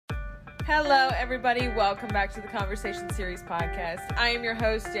Hello, everybody. Welcome back to the Conversation Series podcast. I am your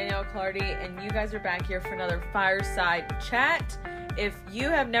host, Danielle Clardy, and you guys are back here for another Fireside chat. If you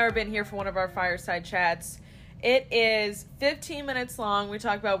have never been here for one of our Fireside chats, it is 15 minutes long. We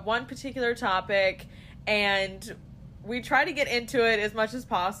talk about one particular topic, and we try to get into it as much as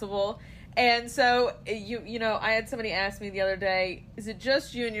possible. And so, you know, I had somebody ask me the other day, is it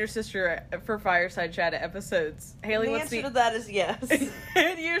just you and your sister for Fireside Chat episodes? Hailey, the answer to that is yes.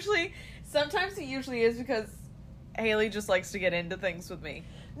 Sometimes it usually is because Hailey just likes to get into things with me.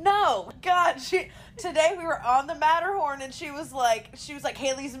 No, God, today we were on the Matterhorn and she was like,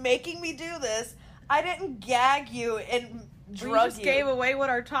 Hailey's making me do this. I didn't gag you and drug you. We just gave away what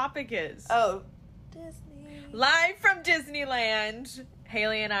our topic is. Oh, Disney. Live from Disneyland.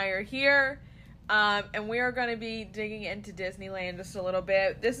 Hailey and I are here, and we are going to be digging into Disneyland just a little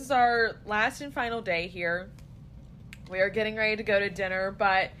bit. This is our last and final day here. We are getting ready to go to dinner,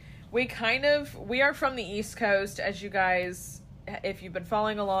 but we are from the East Coast, as you guys, if you've been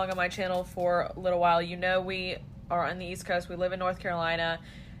following along on my channel for a little while, you know we are on the East Coast. We live in North Carolina,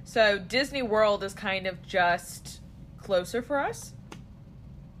 so Disney World is kind of just closer for us.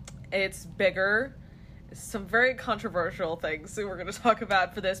 It's bigger. Some very controversial things that we're going to talk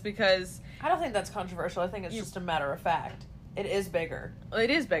about for this because... I don't think that's controversial. I think it's just a matter of fact. It is bigger. It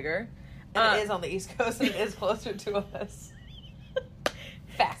is bigger. And it is on the East Coast and it is closer to us.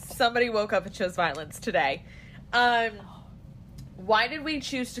 Fact. Somebody woke up and chose violence today. Why did we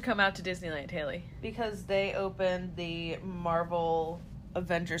choose to come out to Disneyland, Hailey? Because they opened the Marvel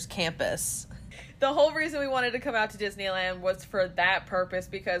Avengers campus. The whole reason we wanted to come out to Disneyland was for that purpose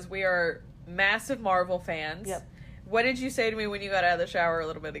because we are... massive Marvel fans. Yep. What did you say to me when you got out of the shower a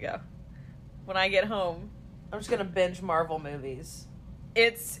little bit ago? When I get home, I'm just gonna binge Marvel movies.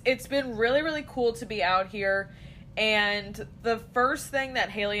 It's been really, really cool to be out here, and the first thing that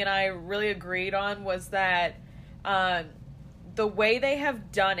Hailey and I really agreed on was that the way they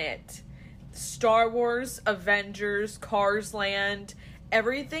have done it, Star Wars, Avengers, Cars Land,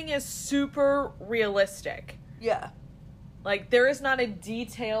 everything is super realistic. Yeah. Like, there is not a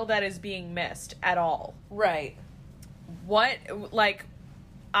detail that is being missed at all. Right.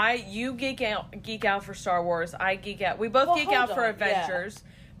 You geek out for Star Wars. I geek out. We both geek out for Avengers,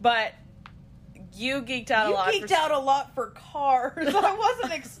 but you geeked out a lot. You geeked out a lot for Cars. I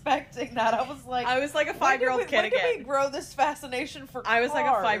wasn't expecting that. I was like a 5-year-old kid again. When did we grow this fascination for Cars? I was like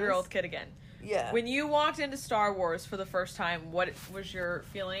a 5-year-old kid again. Yeah. When you walked into Star Wars for the first time, what was your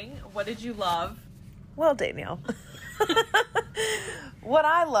feeling? What did you love? Well, Danielle. What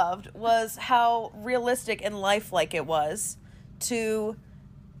I loved was how realistic and lifelike it was to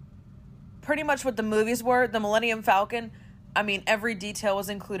pretty much what the movies were. The Millennium Falcon, I mean, every detail was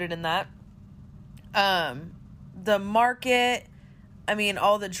included in that. The market, I mean,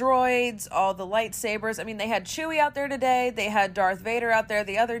 all the droids, all the lightsabers. I mean, they had Chewie out there today. They had Darth Vader out there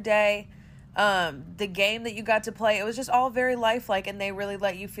the other day. The game that you got to play, it was just all very lifelike, and they really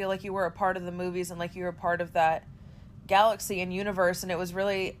let you feel like you were a part of the movies and like you were a part of that galaxy and universe, and it was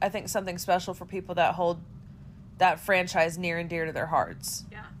really, I think, something special for people that hold that franchise near and dear to their hearts.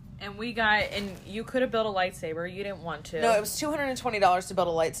 Yeah. And you could have built a lightsaber. You didn't want to. No, it was $220 to build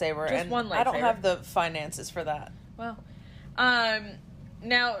a lightsaber. Just one lightsaber. I don't have the finances for that. Well,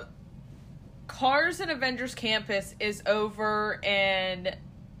 now, Cars and Avengers Campus is over in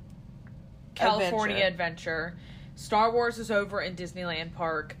California Adventure. Star Wars is over in Disneyland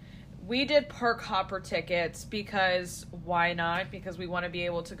Park. We did park hopper tickets because why not? Because we want to be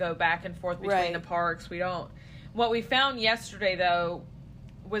able to go back and forth between the parks. What we found yesterday, though,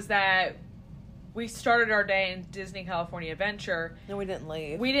 was that we started our day in Disney California Adventure. And we didn't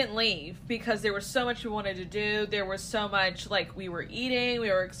leave. We didn't leave because there was so much we wanted to do. There was so much, we were eating, we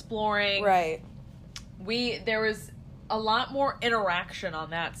were exploring. Right. There was a lot more interaction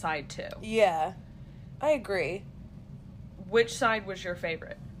on that side, too. Yeah. I agree. Which side was your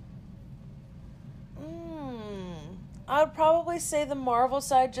favorite? I would probably say the Marvel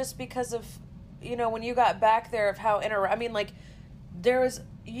side just because of, when you got back there of how there was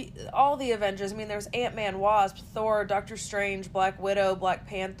all the Avengers. I mean, there was Ant-Man, Wasp, Thor, Doctor Strange, Black Widow, Black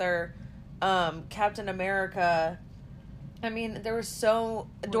Panther, Captain America. I mean, there was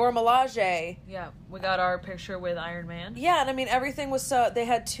Dora Milaje. Yeah, we got our picture with Iron Man. Yeah, and I mean, everything was they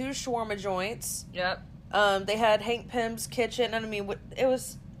had 2 shawarma joints. Yep. They had Hank Pym's kitchen, and I mean, it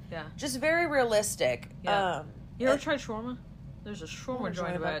was just very realistic. Yeah. You ever tried shawarma? There's a shawarma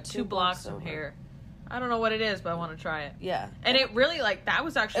joint about 2 blocks from here. I don't know what it is, but I want to try it. Yeah. And it really, that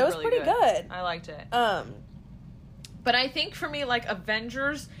was actually really good. It was pretty good. I liked it. But I think for me, like,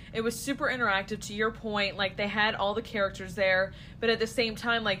 Avengers, it was super interactive, to your point. Like, they had all the characters there, but at the same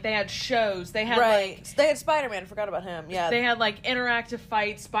time, like, they had shows. They had, like... They had Spider-Man. Forgot about him. Yeah. They had, like, interactive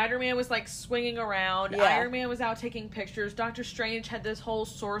fights. Spider-Man was, like, swinging around. Yeah. Iron Man was out taking pictures. Doctor Strange had this whole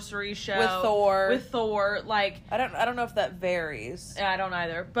sorcery show. With Thor. Like... I don't know if that varies. I don't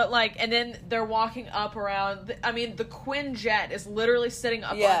either. But, like, and then they're walking up around... I mean, the Quinjet is literally sitting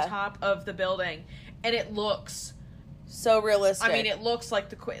up on top of the building. And it looks... so realistic. I mean, it looks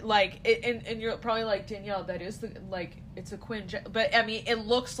like and you're probably like, Danielle, that is it's a Quinjet, but I mean, it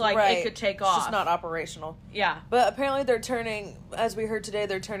looks like it could take off. It's just not operational. Yeah. But apparently they're turning, as we heard today,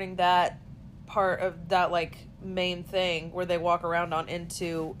 they're turning that part of that, like, main thing where they walk around on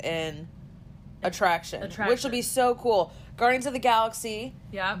into an attraction. Which will be so cool. Guardians of the Galaxy.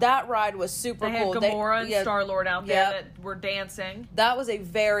 Yeah. That ride was super cool. They had Gamora and Star-Lord out there that were dancing. That was a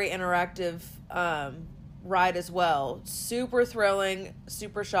very interactive, ride as well. Super thrilling,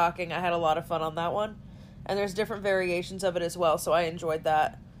 super shocking. I had a lot of fun on that one, and there's different variations of it as well, so I enjoyed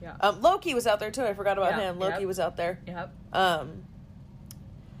that. Loki was out there too. I forgot about him. Loki was out there. But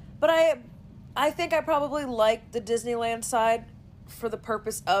I think I probably like the Disneyland side for the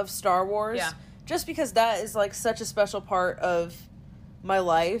purpose of Star Wars, just because that is, like, such a special part of my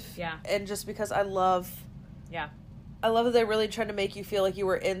life, and just because I love that they really tried to make you feel like you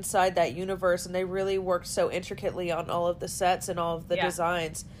were inside that universe, and they really worked so intricately on all of the sets and all of the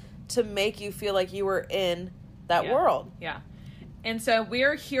designs to make you feel like you were in that world. Yeah. And so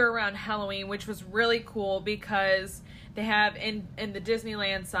we're here around Halloween, which was really cool because they have in the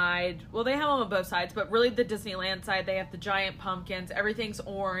Disneyland side, well, they have them on both sides, but really the Disneyland side, they have the giant pumpkins. Everything's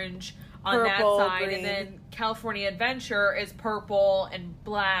orange on purple, that side. green. And then California Adventure is purple and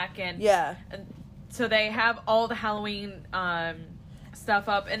black. And so they have all the Halloween stuff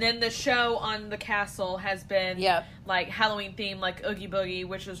up. And then the show on the castle has been like Halloween themed, like Oogie Boogie,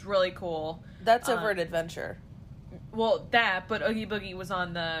 which is really cool. That's over at Adventure. Well, but Oogie Boogie was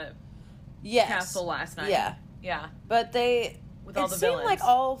on the castle last night. Yeah. But it all the seemed villains. like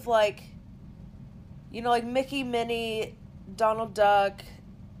all of, like, you know, like Mickey, Minnie, Donald Duck,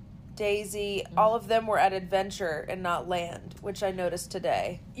 Daisy, all of them were at Adventure and not Land, which I noticed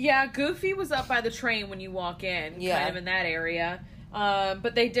today. Yeah, Goofy was up by the train when you walk in, kind of in that area.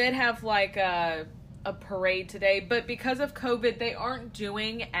 But they did have, like, a parade today. But because of COVID, they aren't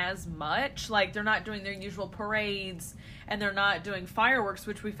doing as much. Like, they're not doing their usual parades, and they're not doing fireworks,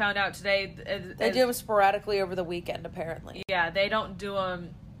 which we found out today. They do them sporadically over the weekend, apparently. Yeah, they don't do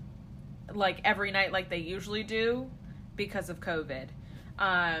them, like, every night like they usually do because of COVID.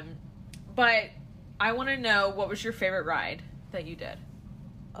 But I want to know, what was your favorite ride that you did?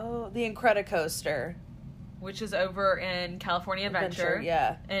 Oh, the Incredicoaster. Which is over in California Adventure.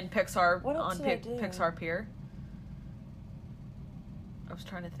 In Pixar, Pixar Pier. I was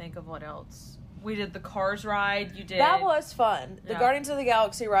trying to think of what else. We did the Cars ride. You did. That was fun. The Guardians of the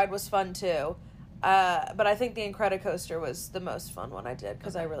Galaxy ride was fun too. But I think the Incredicoaster was the most fun one I did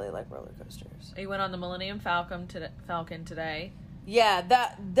because I really like roller coasters. You went on the Millennium Falcon today. Yeah,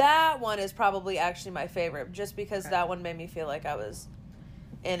 that one is probably actually my favorite, just because that one made me feel like I was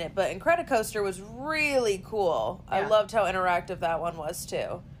in it. But Incredicoaster was really cool. I loved how interactive that one was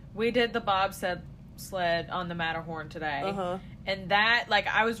too. We did the bobsled on the Matterhorn today. And that, like,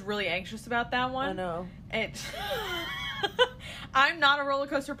 I was really anxious about that one. I know. I'm not a roller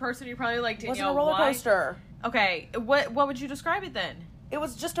coaster person. You're probably like, Danielle, it wasn't a roller coaster. Okay, what would you describe it then? It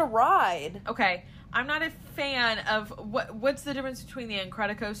was just a ride. Okay, I'm not a fan of what's the difference between the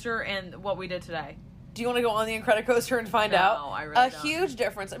Incredicoaster and what we did today? Do you want to go on the Incredicoaster and find out? No, I really don't. A huge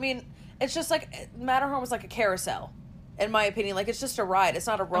difference. I mean, it's just like Matterhorn was like a carousel, in my opinion. Like, it's just a ride. It's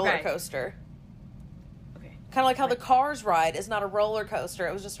not a roller coaster. Okay. Kind of like how the Cars ride is not a roller coaster.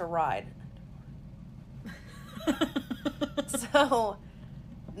 It was just a ride. So,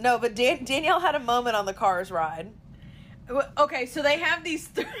 no, but Danielle had a moment on the Cars ride. Okay, so they have these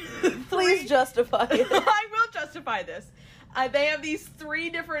Please justify it. I will justify this. They have these 3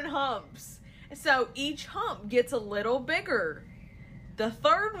 different humps. So each hump gets a little bigger. The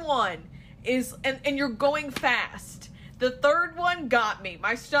third one is, and you're going fast. The third one got me.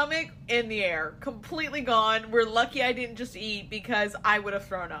 My stomach in the air. Completely gone. We're lucky I didn't just eat because I would have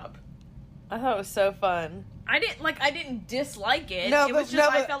thrown up. I thought it was so fun. I didn't dislike it. No, it was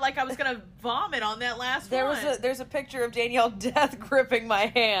just I felt like I was gonna vomit on that last one. There's a picture of Danielle death gripping my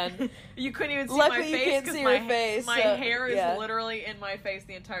hand. You couldn't even see Luckily my face. you can't see your face. My hair is literally in my face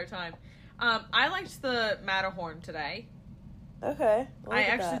the entire time. I liked the Matterhorn today. Okay. I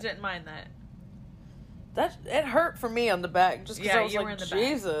actually didn't mind that. It hurt for me on the back just because I was like,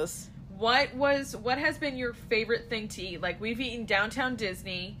 Jesus. what has been your favorite thing to eat? Like, we've eaten Downtown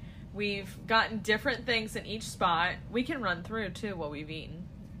Disney. We've gotten different things in each spot. We can run through, too, what we've eaten.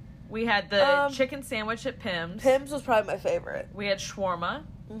 We had the chicken sandwich at Pim's. Pim's was probably my favorite. We had shawarma.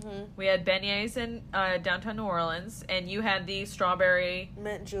 Mm-hmm. We had beignets in downtown New Orleans. And you had the strawberry...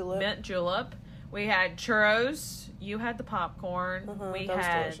 Mint julep. We had churros. You had the popcorn. We that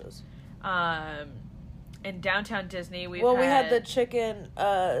had... was delicious. In downtown Disney, we had the chicken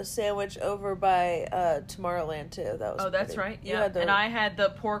sandwich over by Tomorrowland, too. That was that's right. Yeah. And I had the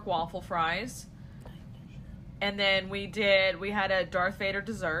pork waffle fries. And then we had a Darth Vader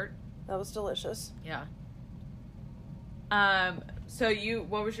dessert. That was delicious. Yeah. So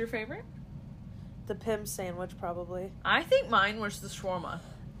what was your favorite? The Pim sandwich, probably. I think mine was the shawarma.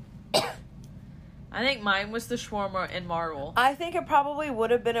 I think mine was the shawarma in Marvel. I think it probably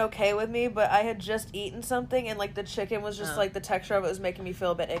would have been okay with me, but I had just eaten something, and, like, the chicken was just, like, the texture of it was making me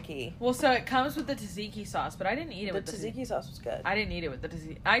feel a bit icky. Well, so it comes with the tzatziki sauce, but I didn't eat it with the tzatziki sauce was good. I didn't eat it with the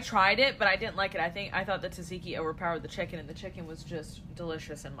tzatziki. I tried it, but I didn't like it. I thought the tzatziki overpowered the chicken, and the chicken was just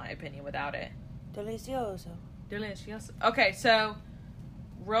delicious, in my opinion, without it. Delicioso. Okay, so,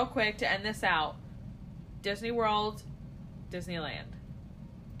 real quick to end this out. Disney World, Disneyland.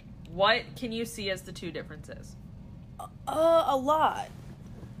 What can you see as the two differences? A lot.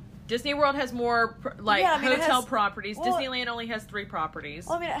 Disney World has more, hotel properties. Well, Disneyland only has 3 properties.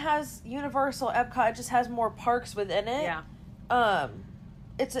 Well, I mean, it has Universal, Epcot. It just has more parks within it. Yeah.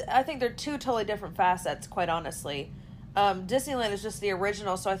 I think they're 2 totally different facets, quite honestly. Disneyland is just the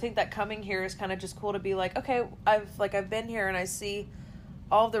original, so I think that coming here is kind of just cool to be like, okay, I've been here and I see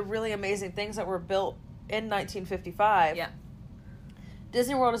all the really amazing things that were built in 1955. Yeah.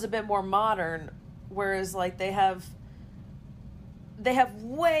 Disney World is a bit more modern, whereas like they have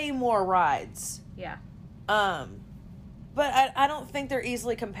way more rides. Yeah. But I don't think they're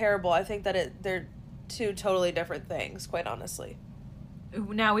easily comparable. I think that they're 2 totally different things, quite honestly.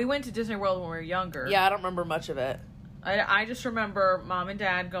 Now, we went to Disney World when we were younger. Yeah, I don't remember much of it. I just remember Mom and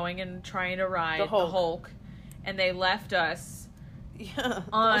Dad going and trying to ride the Hulk, and they left us. Yeah,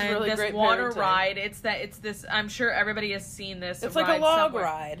 on really this water ride. It's this. I'm sure everybody has seen this. It's like a log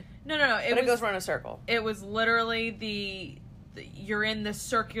ride. No. It goes around a circle. It was literally you're in this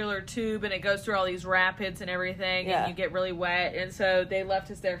circular tube and it goes through all these rapids and everything, and you get really wet. And so they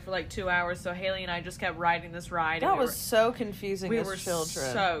left us there for like 2 hours. So Hailey and I just kept riding this ride. That was so confusing. We were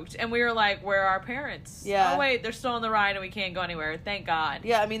children. Soaked, and we were like, "Where are our parents?" Yeah. Oh wait, they're still on the ride and we can't go anywhere. Thank God.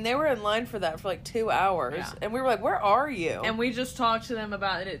 Yeah, I mean they were in line for that for like 2 hours, and we were like, "Where are you?" And we just talked to them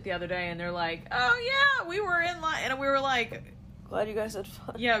about it the other day, and they're like, "Oh yeah, we were in line," and we were like, "Glad you guys had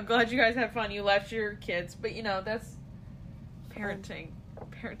fun." Yeah, glad you guys had fun. You left your kids, but that's parenting.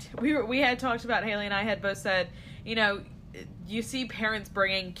 We had talked about, Hailey and I had both said, you see parents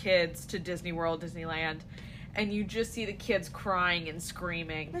bringing kids to Disney World, Disneyland, and you just see the kids crying and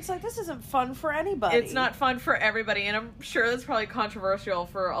screaming. It's like, this isn't fun for anybody. It's not fun for everybody, and I'm sure that's probably controversial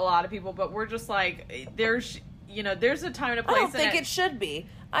for a lot of people, but we're just like, there's a time and a place. I don't think it should be.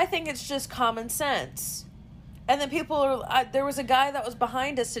 I think it's just common sense. And then there was a guy that was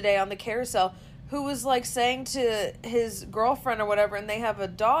behind us today on the carousel who was like saying to his girlfriend or whatever, and they have a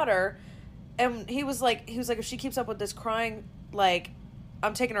daughter, and he was like, if she keeps up with this crying, like,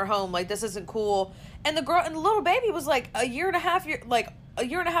 I'm taking her home, like, this isn't cool. And the little baby was like a year and a half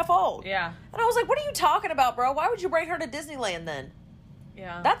old. Yeah. And I was like, what are you talking about, bro? Why would you bring her to Disneyland then?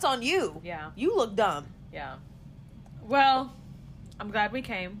 Yeah. That's on you. Yeah. You look dumb. Yeah. Well, I'm glad we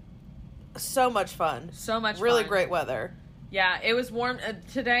came. So much fun. Really great weather. Yeah, it was warm.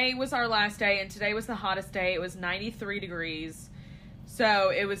 Today was our last day, and today was the hottest day. It was 93 degrees.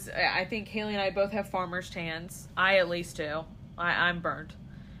 So it was, I think Hailey and I both have farmer's tans. I at least do. I'm burnt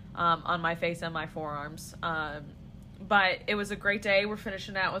on my face and my forearms. But it was a great day. We're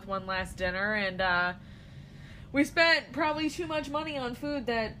finishing out with one last dinner, and we spent probably too much money on food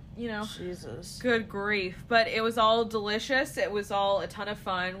that, Jesus. Good grief. But it was all delicious. It was all a ton of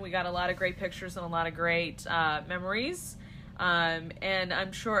fun. We got a lot of great pictures and a lot of great memories. And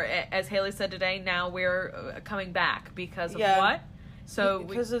I'm sure, as Hailey said today, now we're coming back because of what? So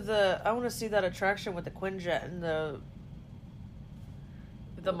because of I want to see that attraction with the Quinjet and the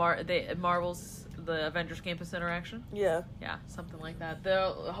Marvel's, the Avengers Campus interaction. Yeah, something like that.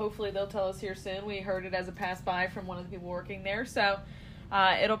 Hopefully they'll tell us here soon. We heard it as a pass by from one of the people working there, so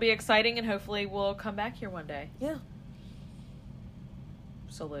it'll be exciting, and hopefully we'll come back here one day. Yeah.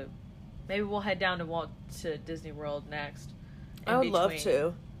 Salute. Maybe we'll head down to Disney World next. I would love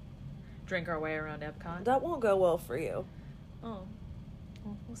to. Drink our way around Epcot. That won't go well for you. Oh.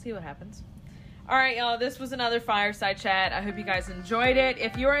 Well, we'll see what happens. All right, y'all. This was another Fireside Chat. I hope you guys enjoyed it.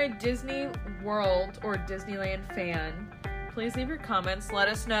 If you're a Disney World or Disneyland fan, please leave your comments. Let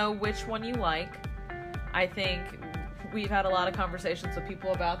us know which one you like. I think we've had a lot of conversations with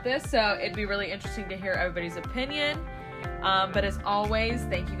people about this, so it'd be really interesting to hear everybody's opinion. But as always,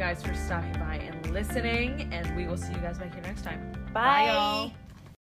 thank you guys for stopping by and listening, and we will see you guys back here next time. Bye y'all.